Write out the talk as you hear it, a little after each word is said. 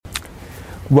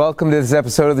Welcome to this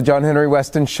episode of the John Henry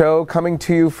Weston Show, coming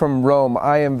to you from Rome.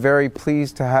 I am very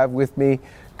pleased to have with me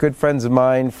good friends of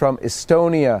mine from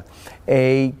Estonia,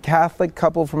 a Catholic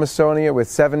couple from Estonia with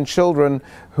 7 children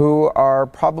who are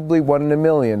probably 1 in a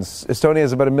million. Estonia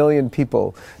is about 1 million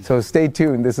people, so stay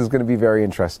tuned. This is going to be very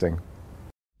interesting.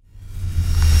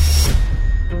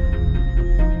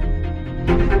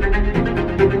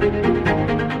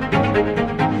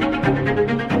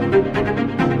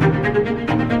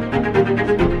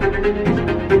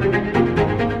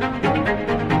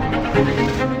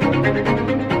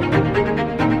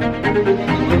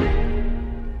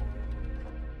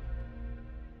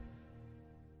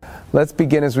 Let's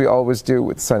begin as we always do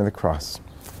with the sign of the cross.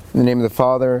 In the name of the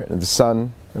Father, and of the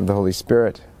Son, and of the Holy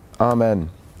Spirit. Amen.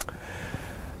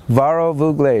 Varo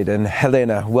Vuglade and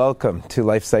Helena, welcome to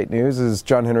LifeSite News. This is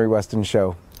John Henry Weston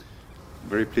Show.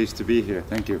 Very pleased to be here.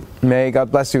 Thank you. May God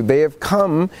bless you. They have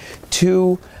come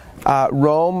to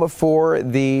Rome for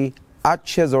the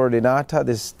Acces Ordinata,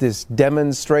 this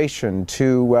demonstration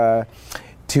to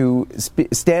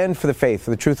stand for the faith, for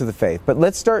the truth of the faith. But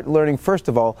let's start learning, first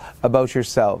of all, about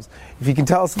yourselves. If you can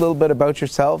tell us a little bit about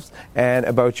yourselves and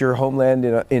about your homeland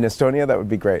in Estonia, that would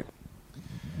be great.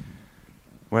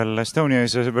 Well, Estonia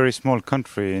is a very small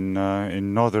country in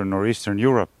northern or eastern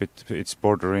Europe. It's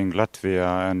bordering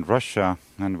Latvia and Russia,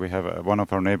 and we have one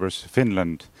of our neighbors,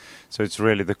 Finland. So it's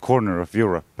really the corner of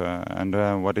Europe.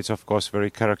 And what is, of course, very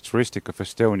characteristic of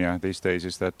Estonia these days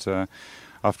is that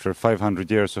after 500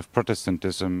 years of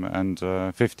Protestantism and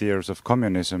 50 years of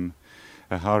communism,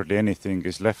 hardly anything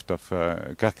is left of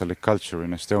Catholic culture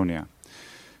in Estonia.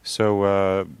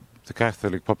 So the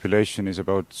Catholic population is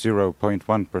about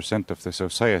 0.1% of the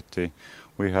society.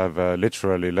 We have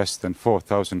literally less than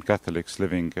 4,000 Catholics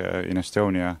living in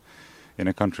Estonia, in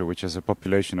a country which has a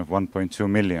population of 1.2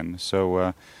 million.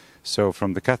 So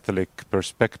from the Catholic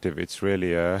perspective, it's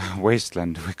really a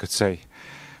wasteland, we could say.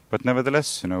 But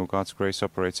nevertheless, God's grace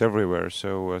operates everywhere,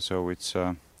 so it's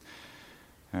our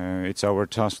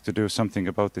task to do something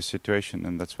about this situation,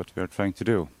 and that's what we are trying to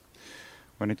do.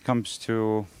 When it comes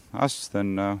to us,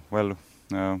 then, we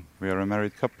are a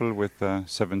married couple with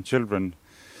 7 children.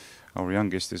 Our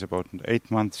youngest is about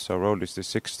 8 months, our oldest is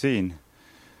 16,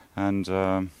 and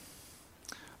I'm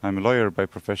a lawyer by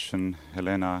profession.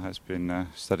 Helena has been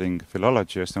studying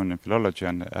philology, Estonian philology,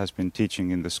 and has been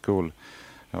teaching in the school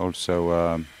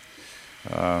also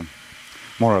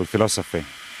moral philosophy.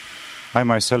 I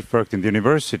myself worked in the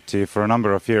university for a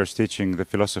number of years teaching the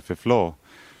philosophy of law,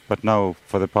 but now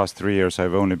for the past 3 years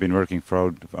I've only been working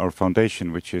for our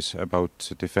foundation, which is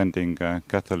about defending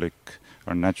Catholic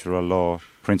or natural law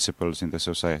principles in the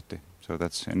society. So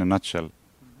that's in a nutshell.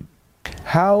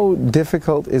 How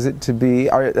difficult is it to be?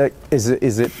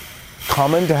 Is it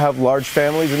common to have large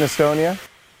families in Estonia?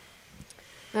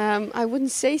 I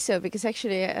wouldn't say so, because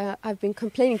actually I've been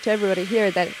complaining to everybody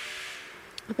here that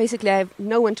basically I have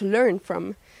no one to learn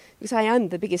from, because I am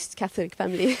the biggest Catholic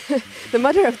family, the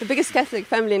mother of the biggest Catholic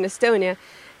family in Estonia.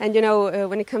 And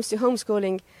when it comes to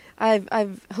homeschooling, I've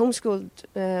homeschooled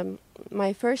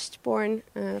my firstborn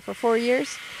for 4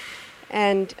 years,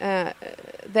 and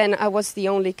then I was the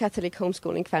only Catholic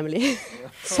homeschooling family.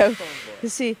 So you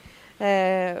see,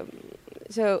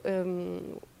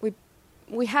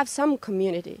 we have some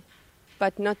community,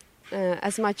 but not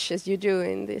as much as you do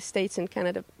in the States and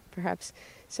Canada, perhaps.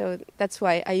 So that's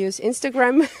why I use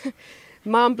Instagram,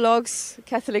 mom blogs,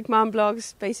 Catholic mom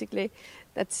blogs, basically.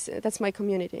 That's my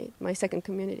community, my second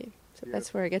community. So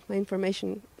that's where I get my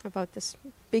information about this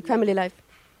big family life.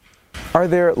 Are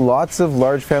there lots of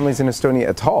large families in Estonia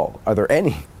at all? Are there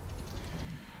any?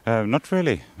 Not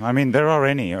really. I mean, there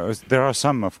are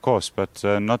some, of course, but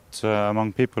not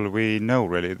among people we know,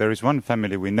 really. There is one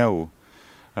family we know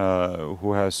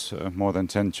who has more than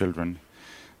 10 children.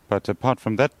 But apart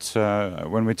from that,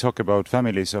 when we talk about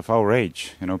families of our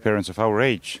age, parents of our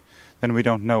age, then we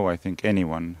don't know, I think,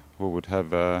 anyone who would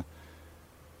have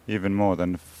even more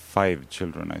than 5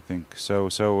 children, I think. So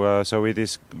it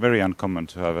is very uncommon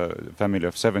to have a family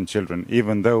of 7 children,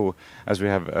 even though, as we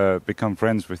have become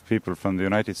friends with people from the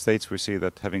United States, we see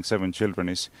that having 7 children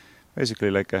is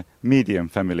basically like a medium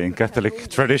family in Catholic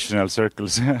traditional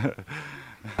circles.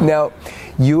 Now,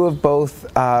 you have both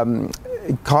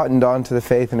cottoned on to the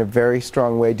faith in a very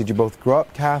strong way. Did you both grow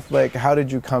up Catholic? How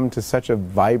did you come to such a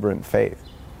vibrant faith?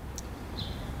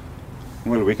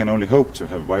 Well, we can only hope to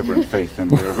have vibrant faith,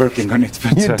 and we're working on it.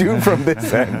 But, you do from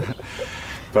this end.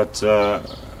 But,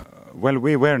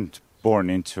 we weren't born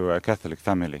into a Catholic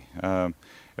family.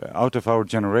 Out of our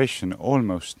generation,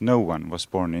 almost no one was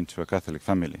born into a Catholic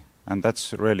family. And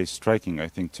that's really striking, I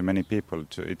think, to many people.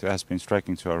 It has been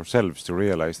striking to ourselves to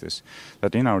realize this,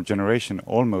 that in our generation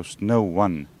almost no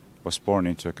one was born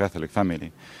into a Catholic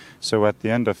family. So at the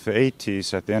end of the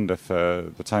 80s, at the end of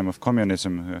the time of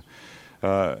communism,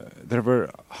 there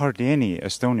were hardly any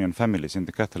Estonian families in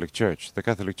the Catholic Church. The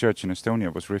Catholic Church in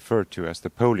Estonia was referred to as the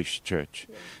Polish Church.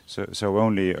 Yeah. So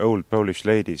only old Polish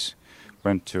ladies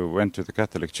went to the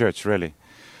Catholic Church, really.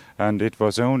 And it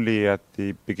was only at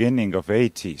the beginning of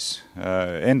 80s,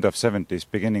 end of 70s,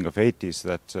 beginning of 80s,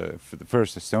 that for the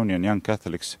first Estonian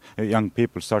young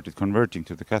people started converting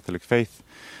to the Catholic faith.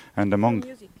 And among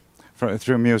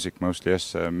through music mostly,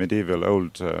 yes, medieval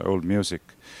old music.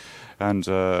 And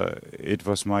it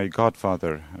was my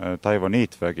godfather, Taivo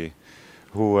Niitvägi,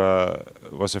 who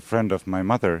was a friend of my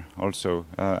mother also.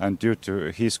 And due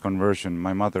to his conversion,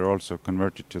 my mother also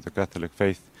converted to the Catholic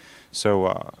faith.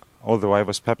 So although I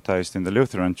was baptized in the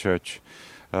Lutheran Church,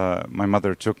 my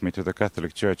mother took me to the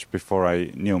Catholic Church before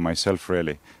I knew myself,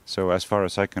 really. So as far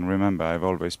as I can remember, I've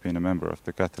always been a member of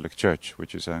the Catholic Church,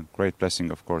 which is a great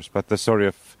blessing, of course. But the story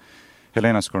of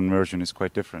Helena's conversion is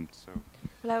quite different. So.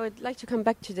 Well, I would like to come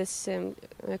back to this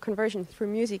conversion through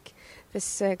music.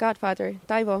 This godfather,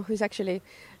 Taivo, who's actually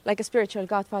like a spiritual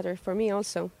godfather for me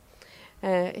also.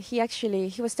 He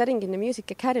was studying in the music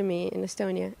academy in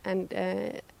Estonia, and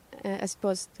as it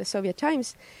was the Soviet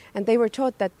times, and they were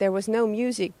taught that there was no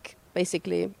music,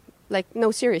 basically, like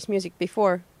no serious music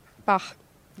before Bach.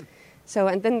 So,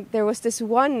 and then there was this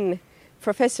one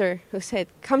professor who said,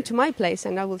 "Come to my place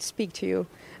and I will speak to you.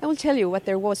 I will tell you what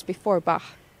there was before Bach."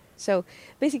 So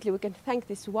basically we can thank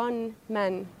this one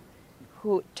man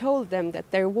who told them that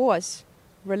there was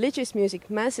religious music,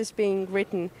 masses being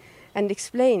written, and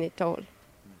explain it all.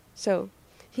 So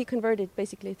he converted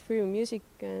basically through music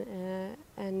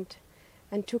and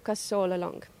took us all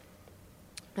along.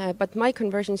 But my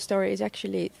conversion story is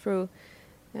actually through,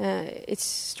 it's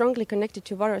strongly connected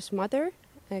to Varro's mother,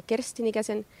 Kersti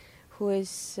Nigasen, who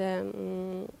is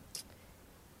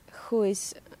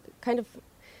kind of,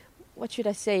 what should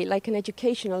I say, like an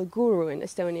educational guru in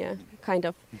Estonia, kind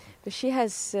of. But she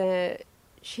has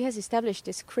established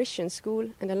this Christian school,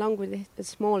 and along with a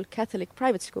small Catholic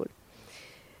private school.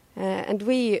 And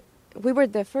we were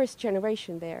the first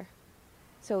generation there.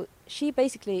 So she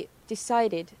basically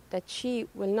decided that she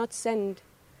will not send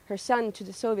her son to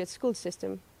the Soviet school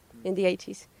system in the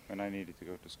 80s. And I needed to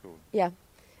go to school. Yeah.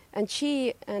 And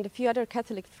she and a few other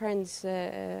Catholic friends,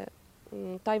 Taivo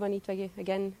Niitvägi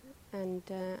again, and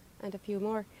a few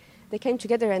more, they came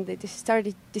together and they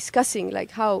started discussing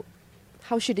like how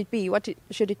should it be,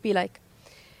 should it be like.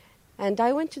 And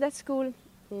I went to that school.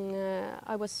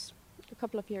 I was a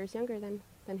couple of years younger than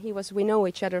he was. We know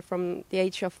each other from the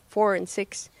age of 4 and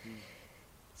 6.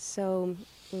 So,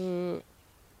 and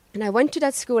I went to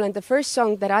that school, and the first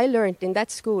song that I learned in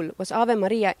that school was Ave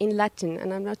Maria in Latin,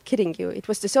 and I'm not kidding you. It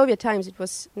was the Soviet times. It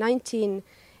was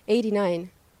 1989,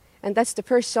 and that's the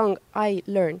first song I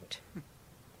learned.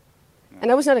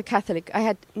 And I was not a Catholic. I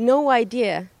had no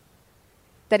idea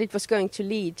that it was going to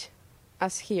lead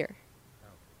us here.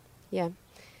 Yeah.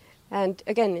 And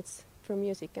again, it's from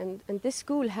music. And this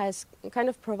school has kind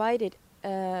of provided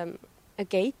a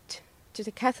gate to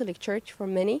the Catholic Church for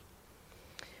many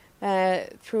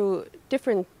through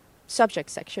different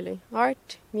subjects, actually.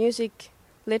 Art, music,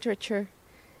 literature.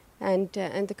 And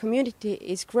the community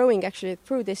is growing, actually,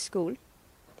 through this school,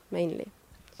 mainly.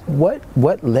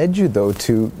 What led you, though,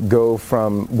 to go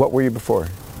from... What were you before?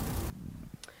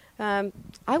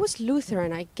 I was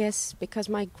Lutheran, I guess, because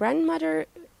my grandmother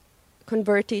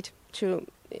converted to...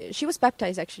 She was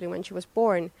baptized, actually, when she was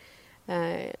born.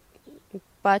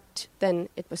 But then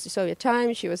it was the Soviet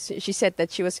time. She said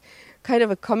that she was kind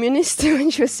of a communist when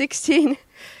she was 16.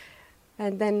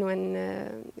 And then when,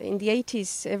 in the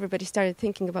 80s, everybody started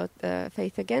thinking about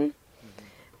faith again.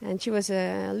 And she was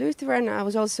a Lutheran. I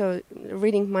was also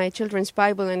reading my children's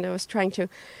Bible, and I was trying to...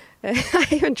 I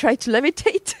even tried to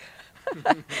levitate.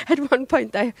 At one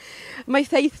point, my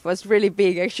faith was really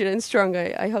big, actually, and strong.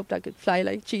 I hoped I could fly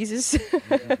like Jesus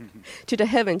to the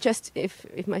heaven, just if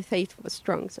my faith was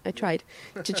strong. So I tried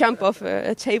to jump off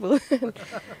a table.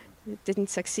 It didn't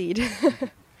succeed.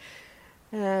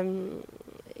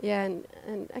 Yeah,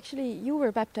 and actually, you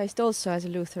were baptized also as a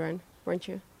Lutheran, weren't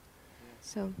you?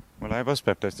 So. Well, I was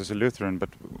baptized as a Lutheran, but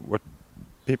what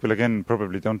people again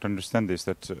probably don't understand is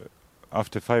that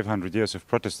after 500 years of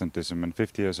Protestantism and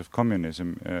 50 years of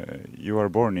communism, you are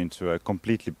born into a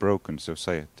completely broken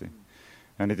society.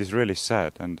 And it is really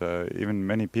sad. And even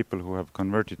many people who have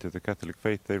converted to the Catholic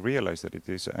faith, they realize that it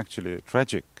is actually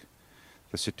tragic,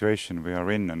 the situation we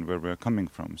are in and where we are coming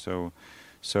from. So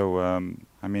So,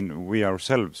 I mean, we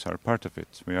ourselves are part of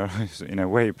it. We are, in a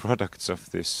way, products of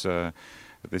this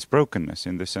this brokenness,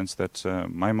 in the sense that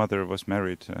my mother was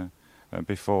married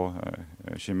before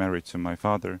she married to my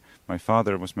father. My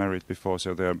father was married before,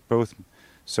 so they are both,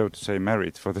 so to say,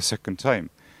 married for the second time.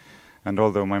 And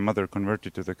although my mother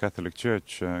converted to the Catholic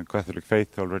Church, Catholic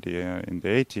faith already in the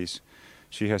 80s,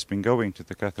 she has been going to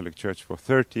the Catholic Church for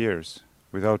 30 years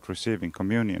without receiving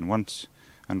communion once,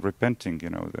 and repenting,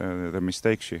 the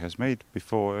mistake she has made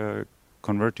before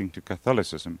converting to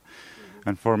Catholicism. Mm-hmm.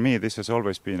 And for me, this has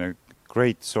always been a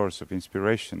great source of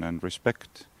inspiration and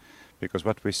respect, because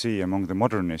what we see among the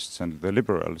modernists and the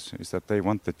liberals is that they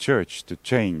want the church to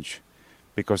change,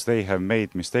 because they have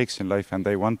made mistakes in life and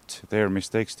they want their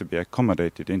mistakes to be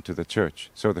accommodated into the church.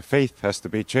 So the faith has to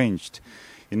be changed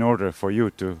in order for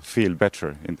you to feel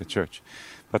better in the church.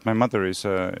 But my mother is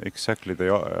exactly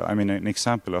an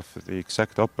example of the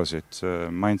exact opposite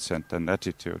mindset and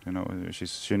attitude.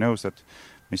 She knows that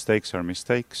mistakes are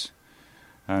mistakes,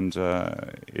 and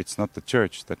it's not the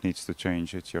church that needs to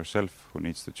change; it's yourself who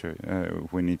needs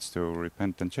to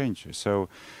repent and change. So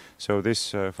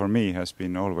this for me has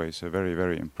been always a very,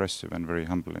 very impressive and very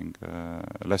humbling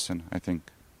lesson, I think.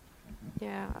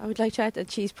 Yeah, I would like to add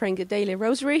that she's praying a daily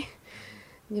rosary.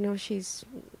 She's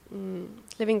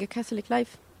living a Catholic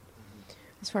life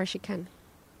as far as she can.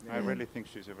 I really think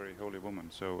she's a very holy woman,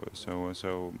 so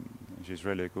she's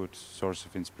really a good source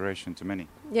of inspiration to many.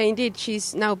 Yeah, indeed.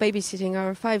 She's now babysitting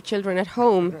our 5 children at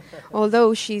home,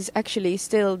 although she's actually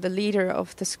still the leader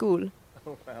of the school.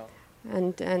 Oh, wow.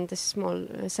 And the small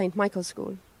St. Michael's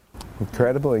school.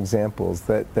 Incredible examples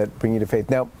that bring you to faith.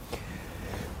 Now,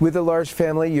 with a large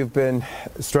family, you've been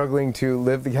struggling to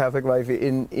live the Catholic life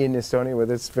in Estonia,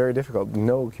 where it's very difficult.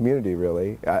 No community,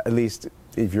 really, at least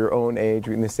of your own age,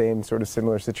 in the same sort of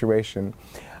similar situation.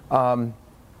 And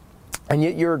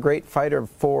yet you're a great fighter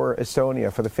for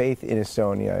Estonia, for the faith in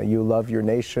Estonia. You love your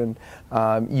nation.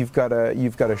 You've got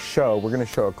a show. We're going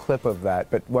to show a clip of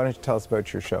that, but why don't you tell us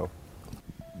about your show?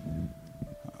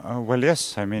 Well,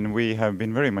 yes. I mean, we have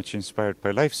been very much inspired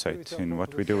by LifeSite in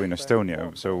what we do in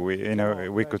Estonia. So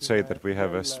we could say that we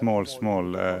have a small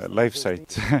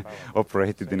LifeSite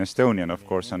operated in Estonia, and of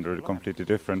course under a completely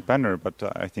different banner. But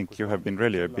I think you have been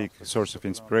really a big source of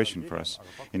inspiration for us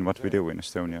in what we do in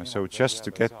Estonia. So just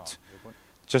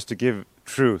to give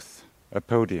truth a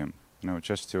podium,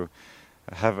 just to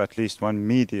have at least one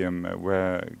medium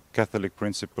where Catholic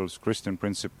principles, Christian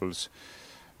principles,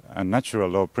 and natural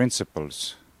law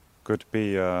principles could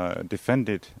be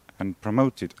defended and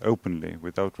promoted openly,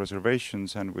 without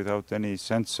reservations and without any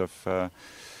sense of,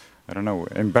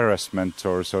 embarrassment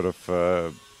or sort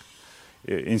of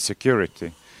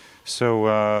insecurity. So,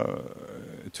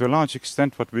 to a large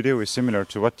extent, what we do is similar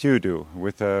to what you do,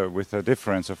 with a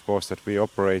difference, of course, that we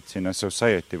operate in a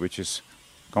society which is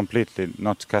completely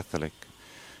not Catholic.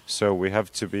 So we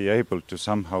have to be able to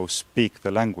somehow speak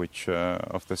the language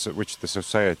which the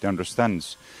society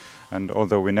understands. And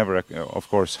although we never, of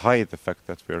course, hide the fact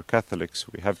that we are Catholics,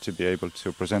 we have to be able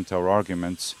to present our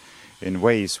arguments in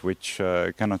ways which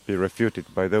cannot be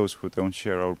refuted by those who don't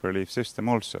share our belief system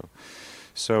also.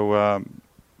 So,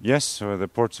 yes, the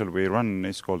portal we run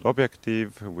is called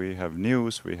Objective. We have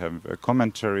news, we have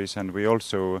commentaries, and we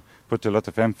also put a lot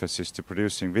of emphasis to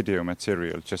producing video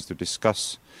material just to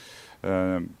discuss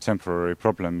temporary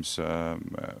problems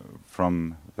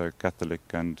from the Catholic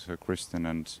and Christian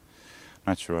and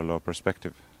natural law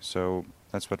perspective. So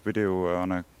that's what we do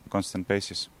on a constant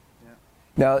basis.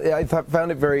 Now, I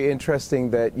found it very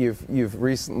interesting that you've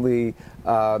recently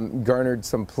garnered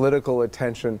some political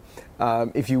attention.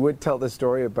 If you would tell the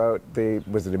story about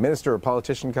was it a minister or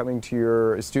politician coming to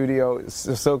your studio,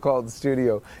 so-called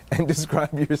studio, and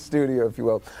describe your studio, if you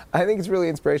will. I think it's really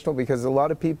inspirational because a lot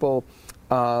of people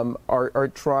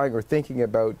are trying or thinking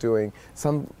about doing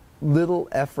some little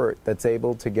effort that's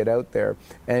able to get out there,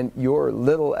 and your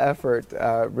little effort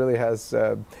really has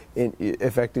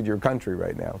affected your country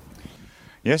right now.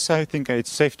 Yes, I think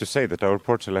it's safe to say that our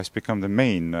portal has become the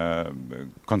main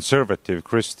conservative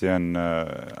Christian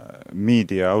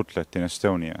media outlet in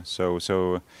Estonia. So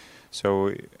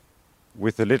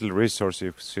with the little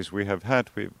resources we have had,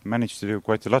 we've managed to do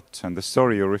quite a lot. And the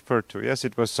story you referred to, yes,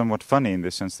 it was somewhat funny in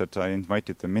the sense that I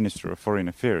invited the Minister of Foreign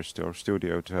Affairs to our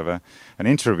studio to have an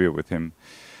interview with him.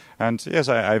 And yes,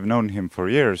 I've known him for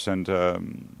years, and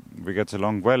we get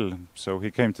along well. So he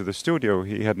came to the studio.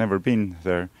 He had never been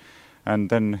there. And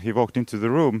then he walked into the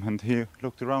room and he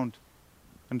looked around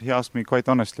And he asked me quite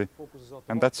honestly,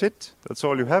 "And that's it? That's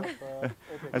all you have?"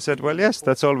 I said, "Well, yes,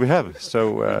 that's all we have."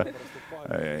 So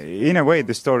in a way,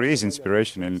 the story is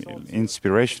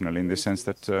inspirational in the sense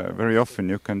that very often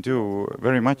you can do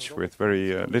very much with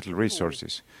very little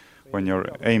resources when your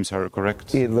aims are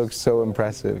correct. It looks so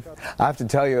impressive. I have to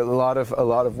tell you, a lot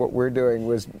of what we're doing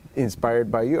was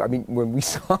inspired by you. I mean, when we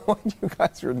saw what you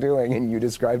guys were doing and you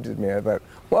described it to me, I thought,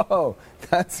 whoa,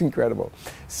 that's incredible.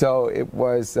 So it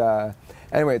was,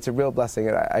 anyway, it's a real blessing.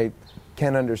 And I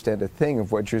can't understand a thing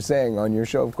of what you're saying on your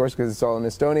show, of course, because it's all in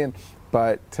Estonian,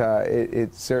 but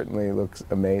it certainly looks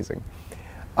amazing.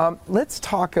 Let's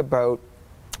talk about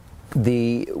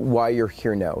why you're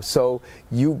here now. So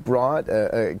you brought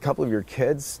a couple of your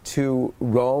kids to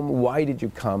Rome. Why did you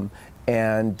come?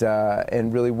 And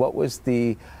really, what was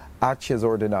the Acies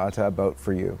Ordinata about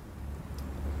for you?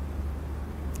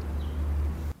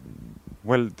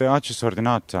 Well, the Acies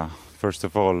Ordinata, first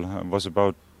of all, was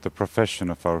about the profession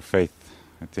of our faith.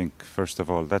 I think, first of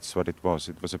all, that's what it was.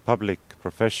 It was a public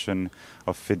profession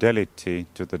of fidelity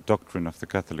to the doctrine of the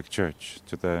Catholic Church,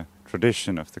 to the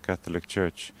tradition of the Catholic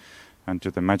Church, and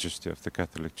to the majesty of the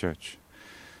Catholic Church.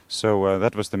 So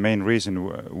that was the main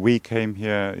reason we came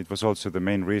here. It was also the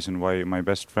main reason why my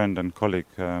best friend and colleague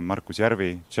Markus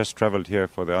Järvi just traveled here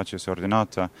for the Acies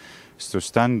Ordinata, is to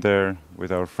stand there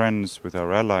with our friends, with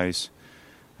our allies,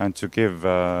 and to give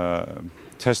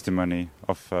testimony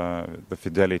of the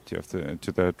fidelity of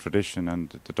to the tradition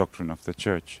and the doctrine of the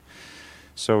Church.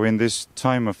 So in this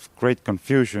time of great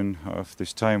confusion, of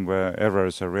this time where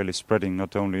errors are really spreading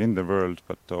not only in the world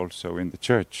but also in the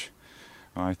Church,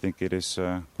 I think it is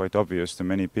quite obvious to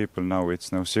many people now.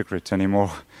 It's no secret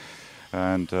anymore,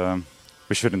 and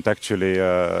we shouldn't actually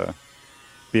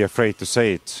be afraid to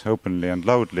say it openly and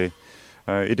loudly.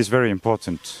 It is very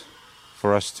important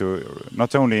for us to,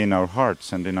 not only in our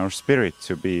hearts and in our spirit,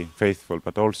 to be faithful,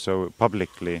 but also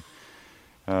publicly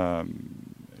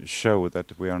show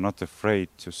that we are not afraid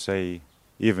to say,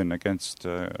 even against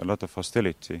a lot of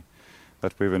hostility,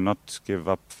 that we will not give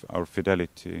up our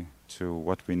fidelity to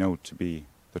what we know to be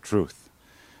the truth,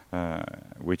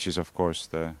 which is, of course,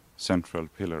 the central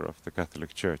pillar of the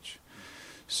Catholic Church.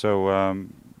 So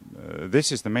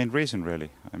this is the main reason, really.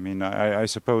 I mean, I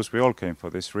suppose we all came for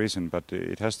this reason, but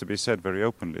it has to be said very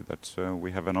openly that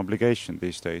we have an obligation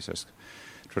these days as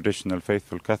traditional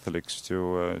faithful Catholics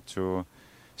to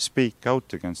speak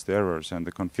out against the errors and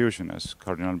the confusion, as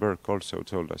Cardinal Burke also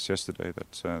told us yesterday,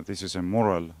 that this is a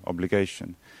moral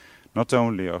obligation, not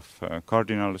only of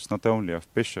cardinals, not only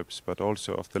of bishops, but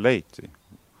also of the laity.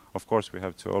 Of course, we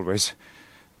have to always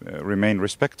remain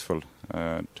respectful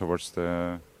towards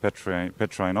the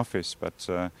Petrine office, but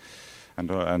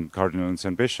and cardinals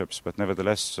and bishops, but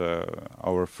nevertheless,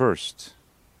 our first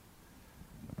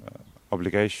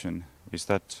obligation is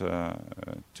that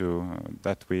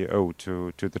that we owe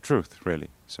to the truth, really.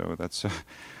 So that's,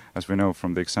 as we know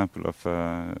from the example of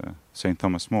Saint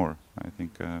Thomas More, I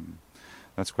think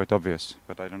that's quite obvious.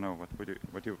 But I don't know, what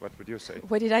would you say?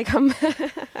 Where did I come?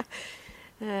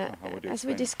 As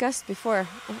we discussed before,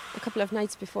 a couple of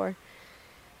nights before,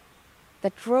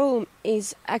 that Rome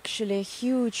is actually a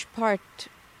huge part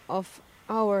of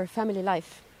our family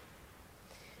life.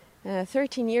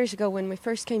 13 years ago, when we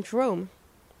first came to Rome,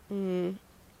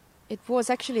 it was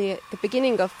actually the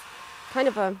beginning of kind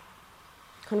of a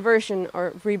conversion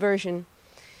or reversion,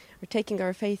 or taking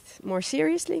our faith more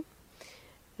seriously,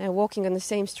 walking on the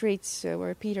same streets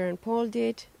where Peter and Paul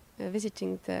did,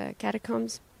 visiting the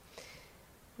catacombs.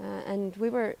 And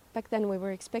back then we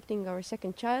were expecting our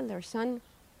second child, our son,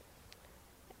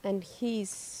 and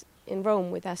he's in Rome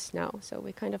with us now. So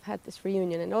we kind of had this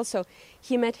reunion, and also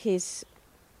he met his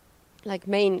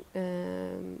main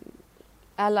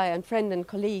ally and friend and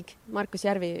colleague, Markus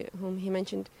Järvi, whom he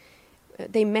mentioned.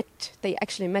 They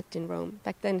actually met in Rome.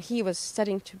 Back then he was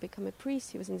studying to become a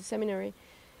priest. He was in the seminary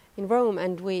in Rome,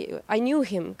 and I knew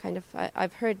him kind of.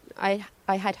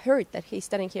 I had heard that he's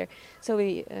studying here, so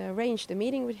we arranged a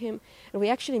meeting with him, and we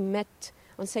actually met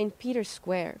on St. Peter's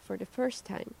Square for the first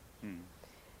time.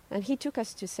 And he took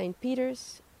us to St.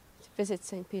 Peter's to visit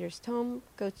St. Peter's tomb,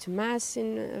 go to Mass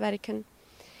in Vatican.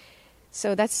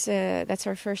 So that's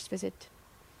our first visit.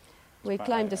 We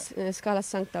climbed the Scala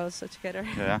Sancta also together.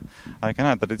 Yeah, I can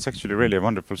add that it's actually really a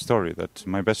wonderful story, that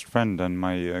my best friend and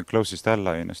my closest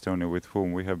ally in Estonia, with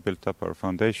whom we have built up our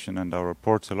foundation and our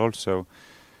portal also,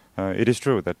 it is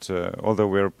true that although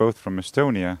we are both from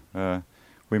Estonia,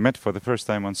 we met for the first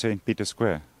time on St. Peter's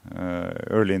Square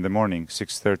early in the morning,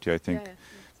 6:30 I think,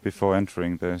 before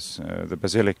entering the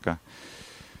basilica.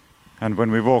 And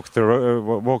when we walked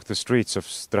the streets of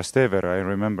Trastevere, I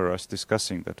remember us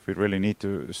discussing that we really need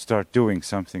to start doing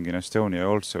something in Estonia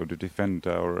also to defend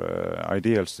our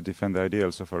ideals, to defend the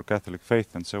ideals of our Catholic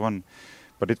faith and so on.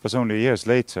 But it was only years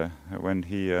later when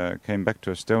he came back to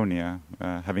Estonia,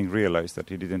 having realized that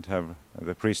he didn't have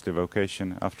the priestly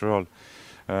vocation after all,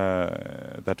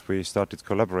 that we started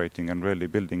collaborating and really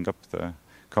building up the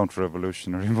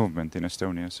counter-revolutionary movement in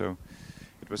Estonia. So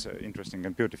it was an interesting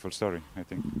and beautiful story, I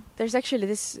think. There's actually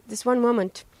this one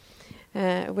moment.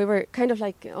 We were kind of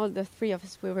like, all the three of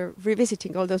us, we were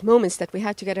revisiting all those moments that we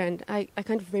had together, and I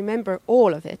kind of remember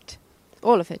all of it.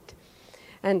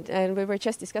 And we were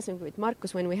just discussing with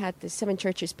Markus when we had the Seven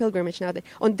Churches pilgrimage now that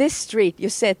on this street you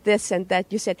said this and that.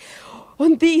 You said,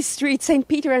 on these streets, St.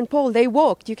 Peter and Paul, they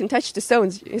walked. You can touch the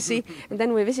stones, you see. And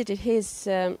then we visited his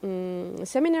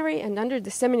seminary, and under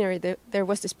the seminary there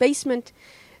was this basement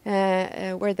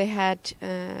where they had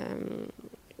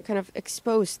kind of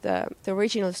exposed the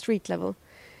original street level.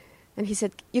 And he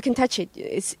said, you can touch it.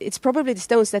 It's probably the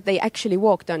stones that they actually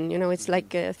walked on. You know, it's like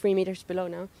 3 meters below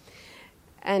now.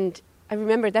 And I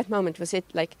remember that moment was it,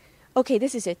 like, okay,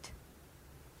 this is it.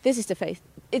 This is the faith.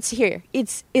 It's here.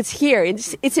 It's here.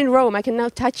 It's in Rome. I can now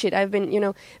touch it. I've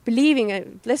been,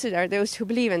 believing. Blessed are those who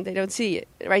believe and they don't see it.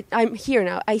 Right? I'm here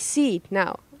now. I see it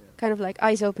now. Kind of like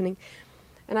eyes opening.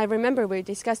 And I remember we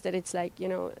discussed that it's like,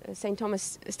 St.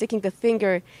 Thomas sticking the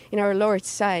finger in our Lord's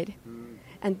side.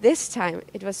 And this time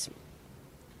it was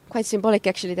quite symbolic,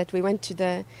 actually, that we went to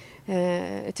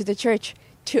the church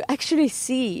to actually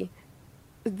see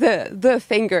the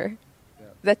finger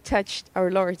that touched our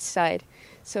Lord's side.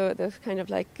 So that's kind of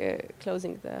like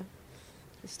closing the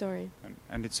story.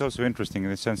 And it's also interesting in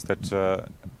the sense that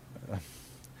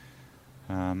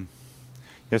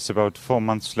yes, about 3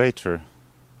 months later,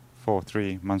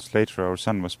 our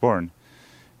son was born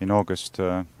in August,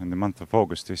 in the month of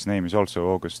August. His name is also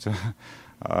August,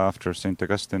 after St.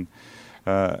 Augustine.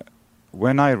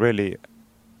 When I really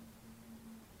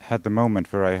had the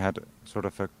moment where I had sort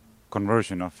of a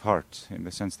conversion of heart, in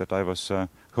the sense that I was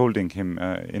holding him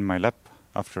in my lap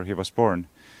after he was born.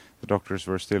 The doctors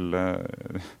were still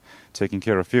taking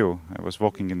care of you. I was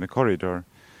walking in the corridor,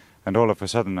 and all of a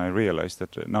sudden I realized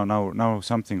that now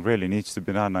something really needs to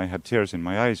be done. I had tears in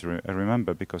my eyes, I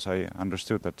remember, because I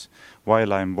understood that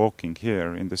while I'm walking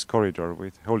here in this corridor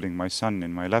with holding my son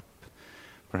in my lap,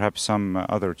 perhaps some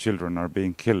other children are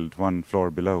being killed 1 floor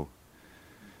below.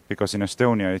 Because in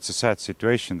Estonia it's a sad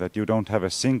situation that you don't have a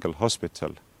single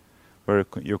hospital where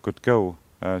you could go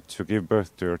to give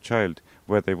birth to your child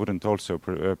where they wouldn't also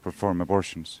perform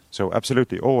abortions. So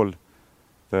absolutely all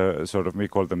the sort of, we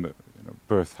call them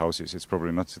birth houses, it's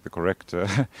probably not the correct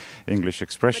English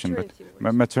expression,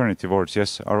 but maternity wards,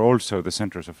 yes, are also the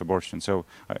centers of abortion. So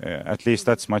at least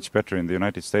that's much better in the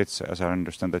United States, as I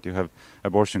understand, that you have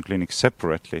abortion clinics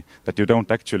separately, that you don't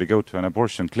actually go to an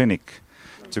abortion clinic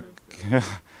to...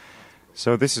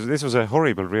 So this was a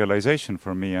horrible realization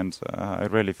for me, and I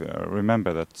really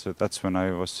remember that that's when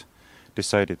I was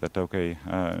decided that, okay,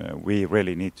 we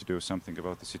really need to do something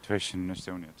about the situation in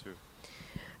Estonia too.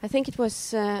 I think it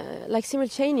was like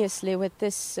simultaneously with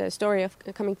this story of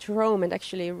coming to Rome and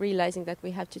actually realizing that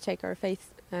we have to take our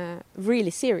faith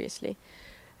really seriously,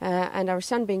 and our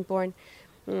son being born.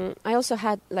 I also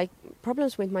had like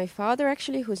problems with my father,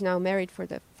 actually, who's now married for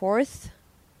the 4th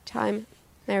time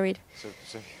married.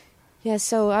 Yeah,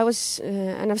 so I was,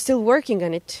 and I'm still working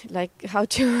on it, like how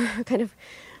to kind of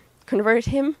convert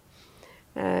him.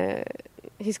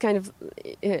 He's kind of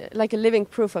like a living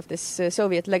proof of this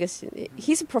Soviet legacy.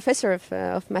 He's a professor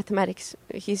of mathematics.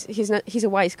 He's a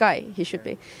wise guy. He should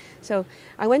be. So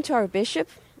I went to our bishop,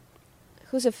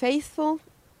 who's a faithful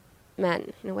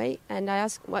man in a way, and I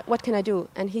asked, what can I do?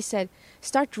 And he said,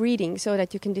 start reading so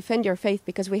that you can defend your faith,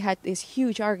 because we had these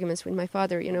huge arguments with my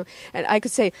father, and I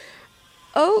could say,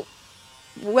 oh,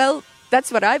 well, that's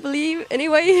what I believe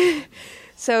anyway.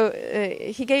 So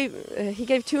he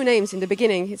gave 2 names in the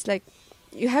beginning. It's like,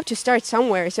 you have to start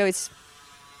somewhere. So it's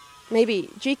maybe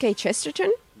G.K.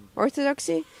 Chesterton,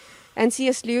 Orthodoxy, and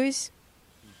C.S. Lewis.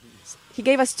 He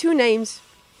gave us 2 names,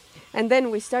 and then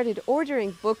we started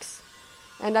ordering books.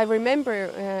 And I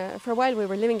remember for a while we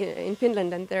were living in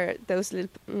Finland, and there are those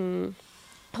little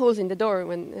holes in the door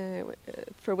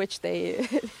for which they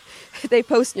they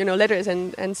post letters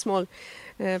and small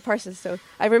parcels. So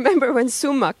I remember when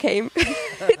Summa came,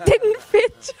 it didn't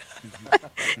fit.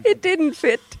 It didn't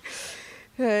fit.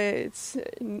 It's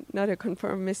not a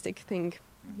conformistic thing.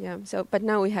 Yeah. So, but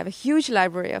now we have a huge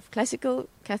library of classical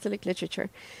Catholic literature,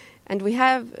 and we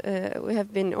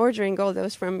have been ordering all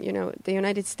those from the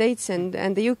United States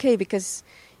and the UK, because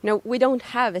we don't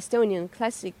have Estonian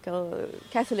classical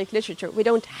Catholic literature. We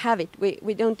don't have it.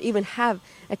 We don't even have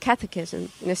a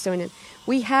catechism in Estonian.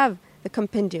 We have the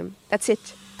compendium. That's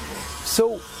it.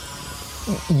 So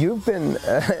you've been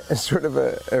sort of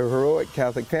a heroic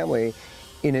Catholic family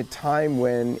in a time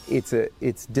when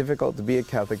it's difficult to be a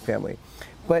Catholic family.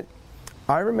 But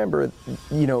I remember,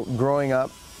 growing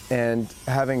up and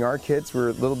having our kids were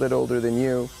a little bit older than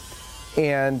you,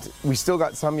 and we still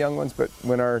got some young ones, but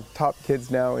when our top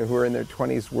kids now who are in their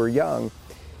 20s were young,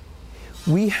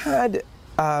 we had,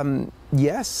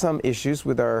 yes, some issues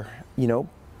with our,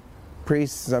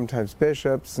 priests, sometimes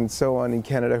bishops, and so on in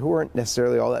Canada who weren't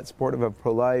necessarily all that supportive of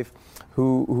pro-life,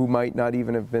 who might not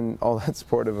even have been all that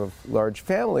supportive of large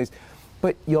families,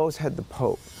 but you always had the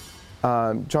Pope.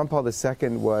 John Paul II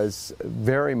was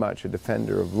very much a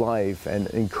defender of life and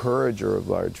encourager of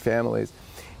large families.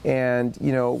 And,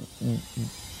 I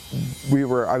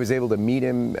was able to meet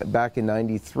him back in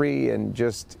 '93, and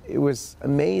it was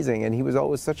amazing. And he was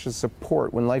always such a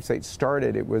support. When LifeSite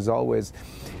started, it was always,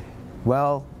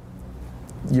 well,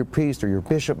 your priest or your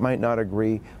bishop might not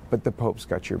agree, but the Pope's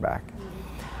got your back.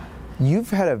 You've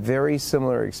had a very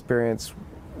similar experience,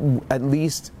 at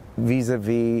least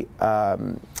vis-a-vis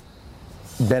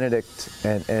Benedict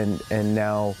and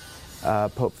now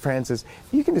Pope Francis.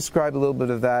 You can describe a little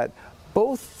bit of that,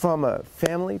 both from a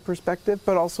family perspective,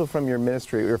 but also from your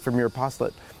ministry or from your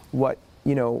apostolate. What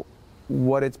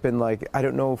it's been like. I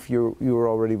don't know if you were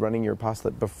already running your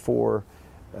apostolate before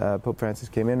Pope Francis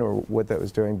came in, or what that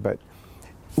was doing. But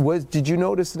did you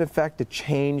notice an effect, a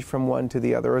change from one to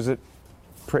the other, or has it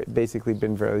basically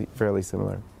been fairly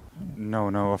similar? No,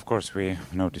 of course we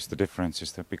noticed the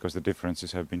differences, because the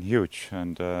differences have been huge,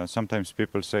 and sometimes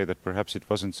people say that perhaps it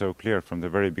wasn't so clear from the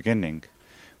very beginning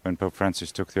when Pope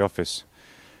Francis took the office.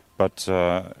 But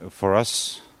for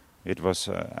us, it was,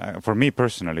 for me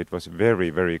personally, it was very,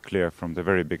 very clear from the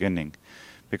very beginning,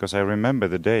 because I remember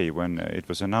the day when it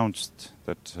was announced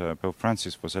that Pope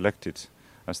Francis was elected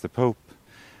as the Pope,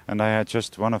 and I had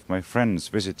just one of my friends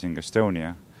visiting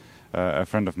Estonia, a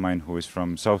friend of mine who is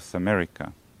from South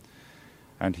America.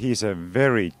 And he's a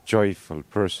very joyful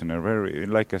person,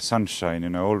 like a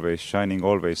sunshine, always shining,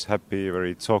 always happy,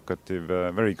 very talkative,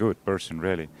 very good person,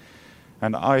 really.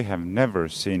 And I have never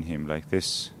seen him like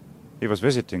this. He was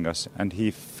visiting us and he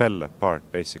fell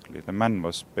apart, basically. The man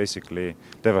was basically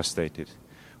devastated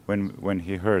when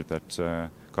he heard that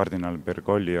Cardinal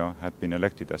Bergoglio had been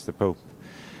elected as the Pope.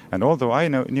 And although I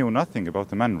knew nothing about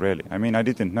the man, really, I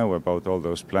didn't know about all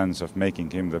those plans of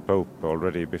making him the Pope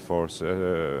already before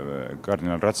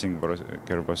Cardinal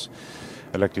Ratzinger was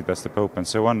elected as the Pope and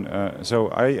so on.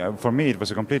 For me, it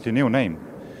was a completely new name.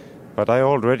 But I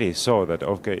already saw that,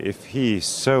 okay, if he is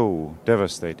so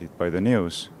devastated by the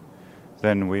news,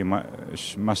 then we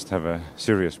must have a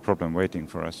serious problem waiting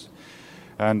for us.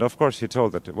 And of course he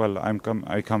told that, well,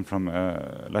 I come from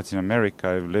Latin America,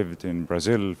 I've lived in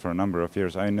Brazil for a number of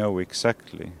years, I know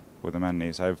exactly who the man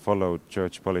is. I've followed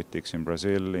church politics in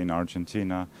Brazil, in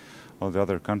Argentina, all the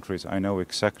other countries. I know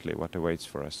exactly what awaits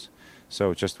for us.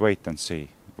 So just wait and see,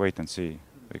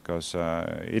 because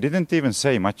he didn't even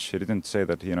say much. He didn't say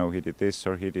that, he did this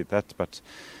or he did that,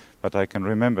 but I can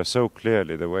remember so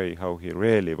clearly the way how he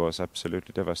really was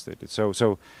absolutely devastated.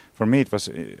 So for me it was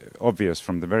obvious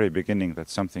from the very beginning that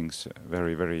something's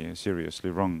very, very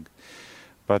seriously wrong.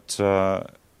 But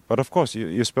of course,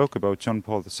 you spoke about John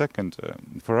Paul II.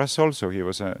 For us also, he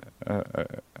was an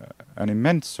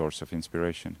immense source of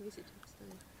inspiration.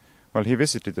 Well, he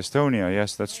visited Estonia,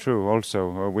 yes, that's true.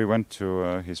 Also, we went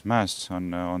to his mass on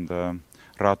the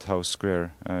Rathaus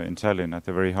Square in Tallinn, at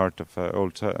the very heart of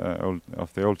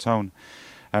the old town.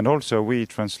 And also we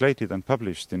translated and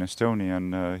published in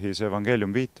Estonian his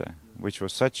Evangelium Vitae, which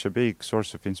was such a big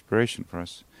source of inspiration for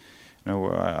us.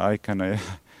 I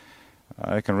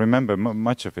can remember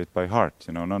much of it by heart,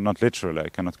 not literally, I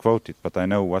cannot quote it, but I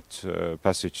know what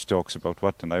passage talks about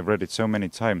what, and I've read it so many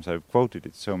times, I've quoted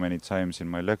it so many times in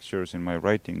my lectures, in my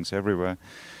writings, everywhere.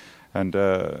 And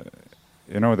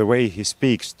the way he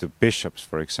speaks to bishops,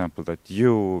 for example, that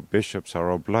you, bishops,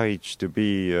 are obliged to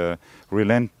be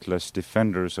relentless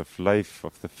defenders of life,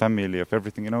 of the family, of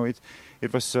everything.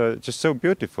 It was just so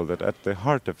beautiful that at the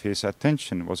heart of his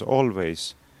attention was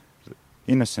always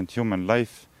innocent human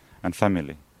life and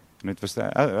family. And it was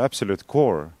the absolute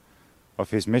core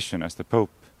of his mission as the Pope.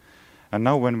 And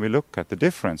now when we look at the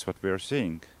difference, what we are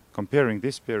seeing, comparing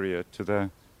this period to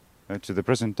the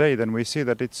present day, then we see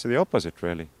that it's the opposite,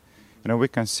 really. We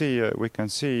can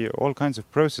see all kinds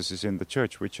of processes in the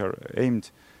church which are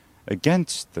aimed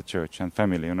against the church and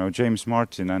family. James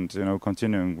Martin and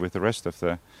continuing with the rest of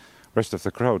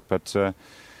the crowd. But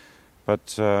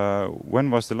But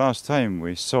when was the last time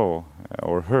we saw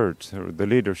or heard the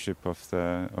leadership of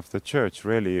the church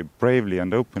really bravely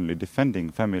and openly defending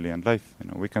family and life? You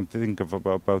know, we can think of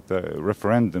about the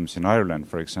referendums in Ireland,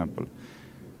 for example,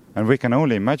 and we can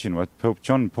only imagine what Pope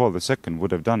John Paul II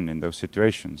would have done in those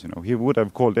situations. You know, he would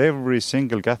have called every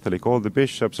single Catholic, all the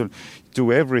bishops,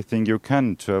 do everything you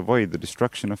can to avoid the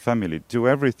destruction of family, do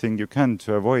everything you can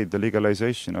to avoid the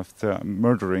legalization of the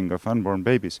murdering of unborn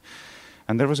babies.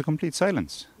 And there was a complete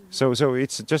silence. So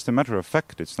it's just a matter of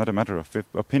fact. It's not a matter of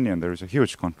opinion. There is a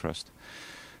huge contrast.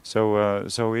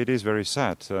 So it is very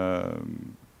sad,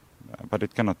 but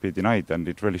it cannot be denied, and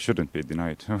it really shouldn't be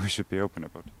denied. We should be open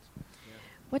about it.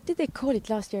 What did they call it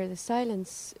last year? The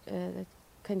silence that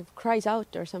kind of cries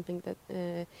out, or something, that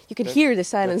you could hear the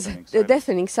silence, the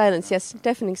deafening silence. Yes,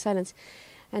 deafening silence.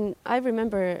 And I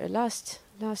remember last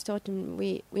autumn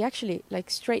we actually, like,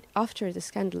 straight after the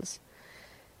scandals,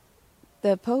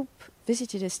 the Pope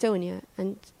visited Estonia,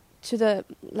 and to the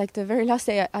very last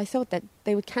day, I thought that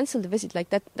they would cancel the visit. Like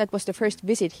that was the first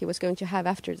visit he was going to have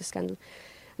after the scandal,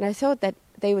 and I thought that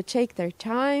they would take their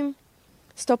time,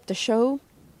 stop the show,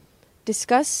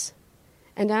 discuss,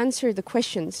 and answer the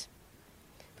questions.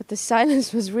 But the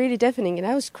silence was really deafening, and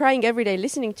I was crying every day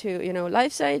listening to, you know,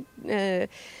 Lifeside,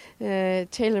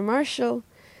 Taylor Marshall,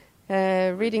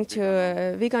 reading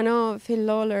to Vigano, Phil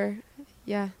Lawler,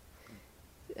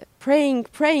 praying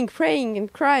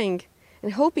and crying,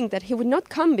 and hoping that he would not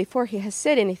come before he has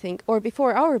said anything, or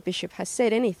before our bishop has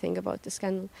said anything about the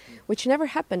scandal, which never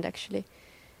happened actually.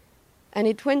 And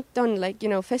it went on like, you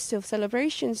know, festive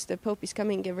celebrations, the Pope is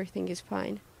coming, everything is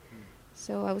fine.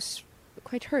 So I was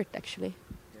quite hurt actually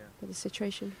by the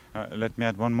situation. Let me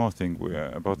add one more thing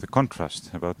about the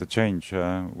contrast, about the change,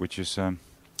 which is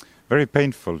very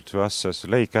painful to us as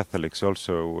lay Catholics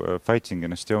also fighting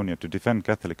in Estonia to defend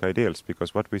Catholic ideals,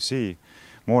 because what we see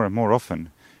more and more often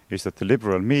is that the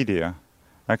liberal media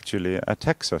actually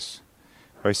attacks us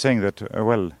by saying that,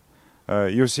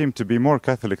 you seem to be more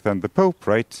Catholic than the Pope,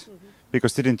 right? Mm-hmm.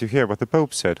 Because didn't you hear what the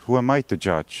Pope said? Who am I to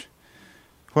judge?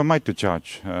 Who am I to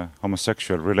judge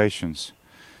homosexual relations?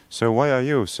 So why are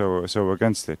you so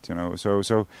against it? You know,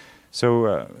 so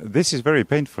this is very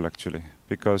painful actually,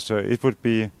 because it would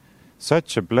be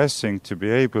such a blessing to be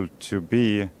able to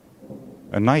be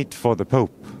a knight for the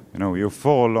Pope. You know, you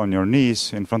fall on your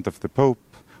knees in front of the Pope,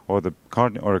 or a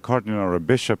cardinal or a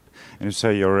bishop, and you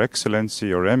say, Your Excellency,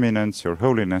 Your Eminence, Your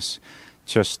Holiness,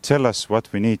 just tell us what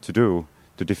we need to do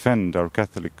to defend our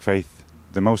Catholic faith,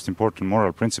 the most important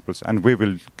moral principles, and we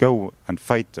will go and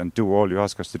fight and do all you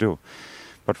ask us to do.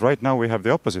 But right now we have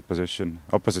the opposite position,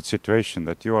 opposite situation,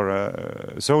 that you are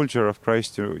a soldier of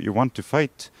Christ, you want to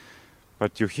fight,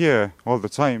 but you hear all the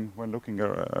time when looking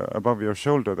above your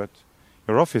shoulder that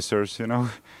your officers, you know,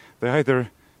 they either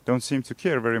don't seem to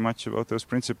care very much about those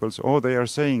principles, or they are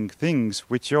saying things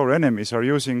which your enemies are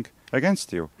using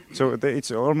against you. So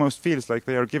it almost feels like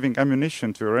they are giving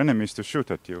ammunition to your enemies to shoot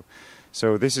at you.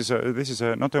 So this is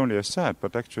not only a sad,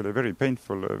 but actually a very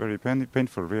painful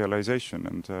realization,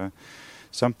 and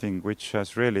something which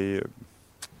has really,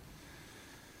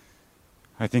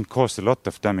 I think, caused a lot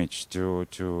of damage to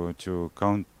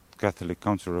Catholic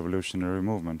counter-revolutionary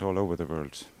movement all over the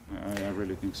world. I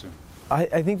really think so.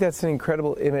 I think that's an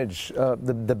incredible image,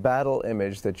 the battle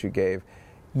image that you gave.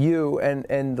 You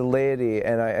and the laity,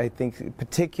 and I think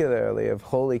particularly of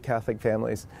holy Catholic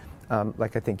families,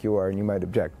 like I think you are, and you might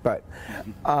object, but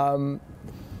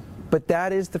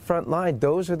that is the front line.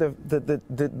 Those are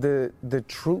the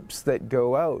troops that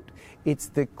go out. It's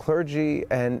the clergy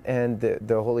and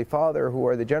the Holy Father, who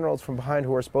are the generals from behind,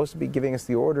 who are supposed to be giving us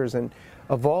the orders. And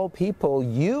of all people,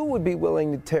 you would be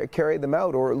willing to carry them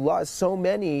out, or so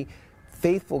many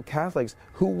faithful Catholics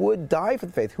who would die for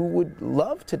the faith, who would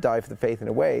love to die for the faith in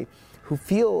a way, who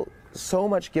feel so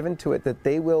much given to it that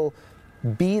they will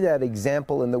be that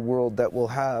example in the world that will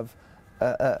have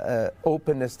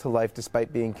openness to life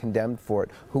despite being condemned for it,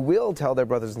 who will tell their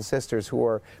brothers and sisters who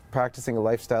are practicing a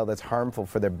lifestyle that's harmful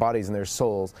for their bodies and their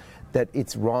souls that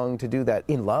it's wrong to do that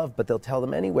in love, but they'll tell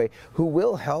them anyway, who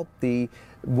will help the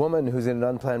woman who's in an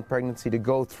unplanned pregnancy to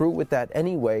go through with that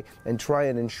anyway and try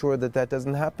and ensure that that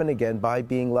doesn't happen again by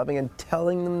being loving and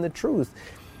telling them the truth.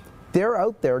 They're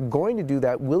out there going to do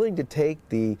that, willing to take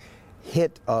the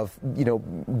hit of, you know,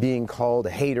 being called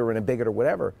a hater and a bigot or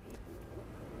whatever.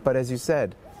 But as you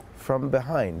said, from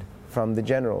behind, from the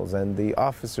generals and the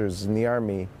officers in the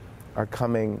army are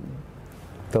coming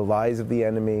the lies of the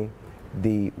enemy,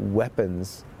 the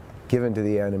weapons given to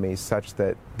the enemy, such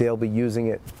that they'll be using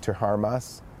it to harm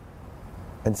us,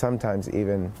 and sometimes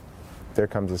even there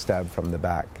comes a stab from the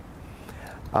back.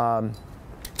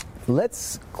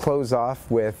 Let's close off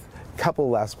with couple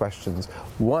last questions.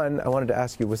 One, I wanted to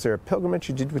ask you, was there a pilgrimage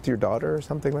you did with your daughter or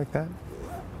something like that?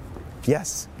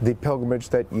 Yes, the pilgrimage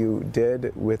that you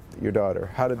did with your daughter.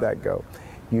 How did that go?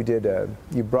 You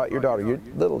brought your daughter, your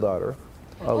little daughter,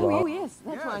 along. Oh yes,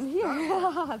 that one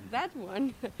here. That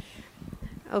one.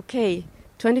 Okay,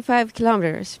 25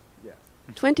 kilometers. Yes.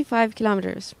 25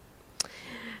 kilometers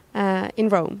in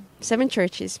Rome, 7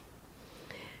 churches,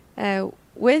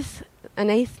 with an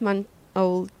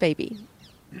 8-month-old baby.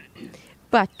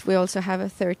 But we also have a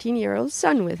 13-year-old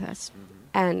son with us.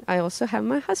 And I also have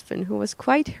my husband, who was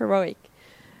quite heroic.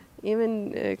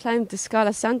 Even climbed the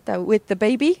Scala Santa with the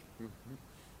baby.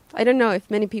 I don't know if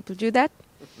many people do that.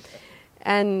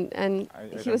 And I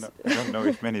don't know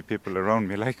if many people around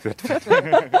me like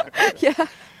that. Yeah.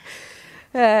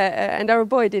 And our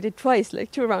boy did it twice,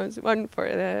 like 2 rounds,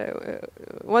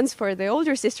 once for the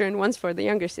older sister and once for the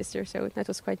younger sister. So that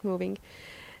was quite moving,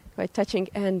 quite touching.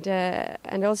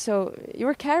 And also you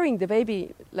were carrying the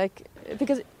baby, like,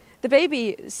 because the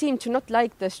baby seemed to not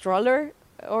like the stroller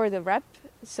or the wrap,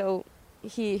 so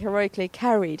he heroically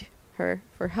carried her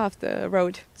for half the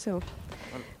road. So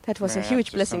that was a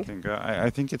huge blessing. I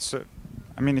think it's,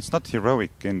 it's not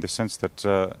heroic in the sense that,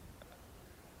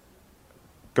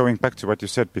 going back to what you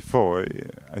said before,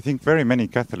 I think very many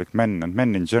Catholic men and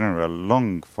men in general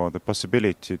long for the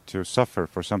possibility to suffer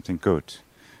for something good,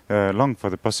 long for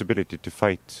the possibility to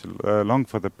fight, long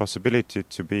for the possibility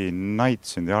to be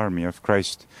knights in the army of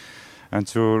Christ, and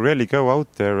to really go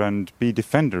out there and be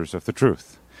defenders of the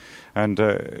truth. And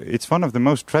it's one of the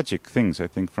most tragic things, I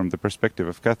think, from the perspective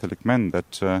of Catholic men,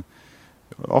 that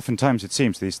oftentimes it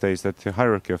seems these days that the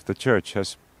hierarchy of the Church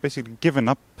has basically given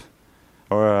up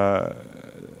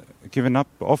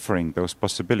offering those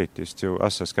possibilities to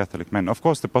us as Catholic men. Of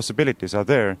course, the possibilities are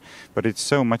there, but it's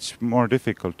so much more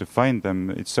difficult to find them.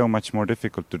 It's so much more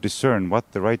difficult to discern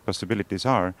what the right possibilities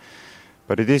are.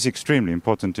 But it is extremely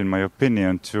important, in my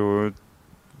opinion, to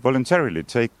voluntarily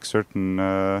take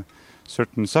certain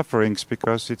sufferings,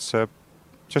 because it's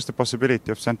just a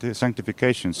possibility of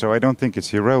sanctification. So I don't think it's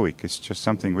heroic. It's just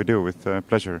something we do with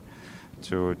pleasure,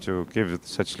 to give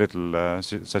such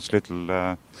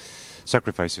little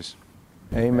sacrifices.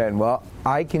 Amen. Well,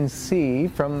 I can see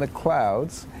from the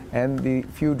clouds and the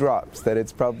few drops that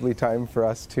it's probably time for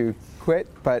us to quit.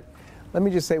 But let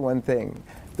me just say one thing.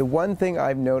 The one thing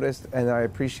I've noticed and I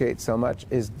appreciate so much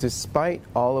is, despite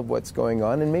all of what's going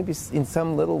on, and maybe in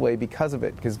some little way because of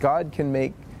it, because God can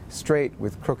make straight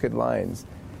with crooked lines,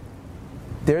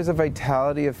 there's a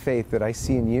vitality of faith that I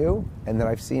see in you and that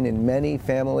I've seen in many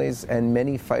families and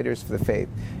many fighters for the faith.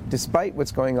 Despite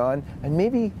what's going on, and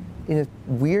maybe in a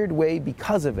weird way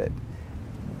because of it,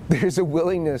 there's a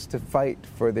willingness to fight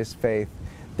for this faith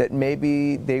that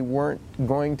maybe they weren't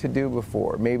going to do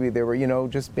before. Maybe they were,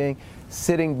 just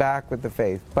sitting back with the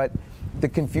faith. But the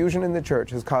confusion in the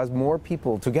church has caused more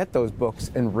people to get those books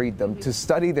and read them, to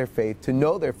study their faith, to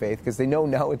know their faith, because they know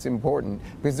now it's important,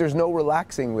 because there's no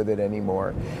relaxing with it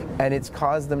anymore. And it's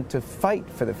caused them to fight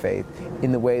for the faith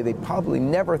in the way they probably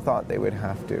never thought they would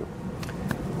have to.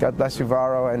 God bless you,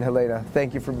 Varo and Helena.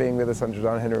 Thank you for being with us on the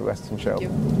John Henry Weston Show. Thank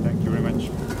you. Thank you very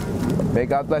much. May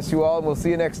God bless you all, and we'll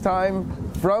see you next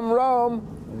time from Rome,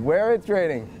 where it's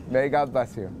raining. May God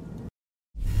bless you.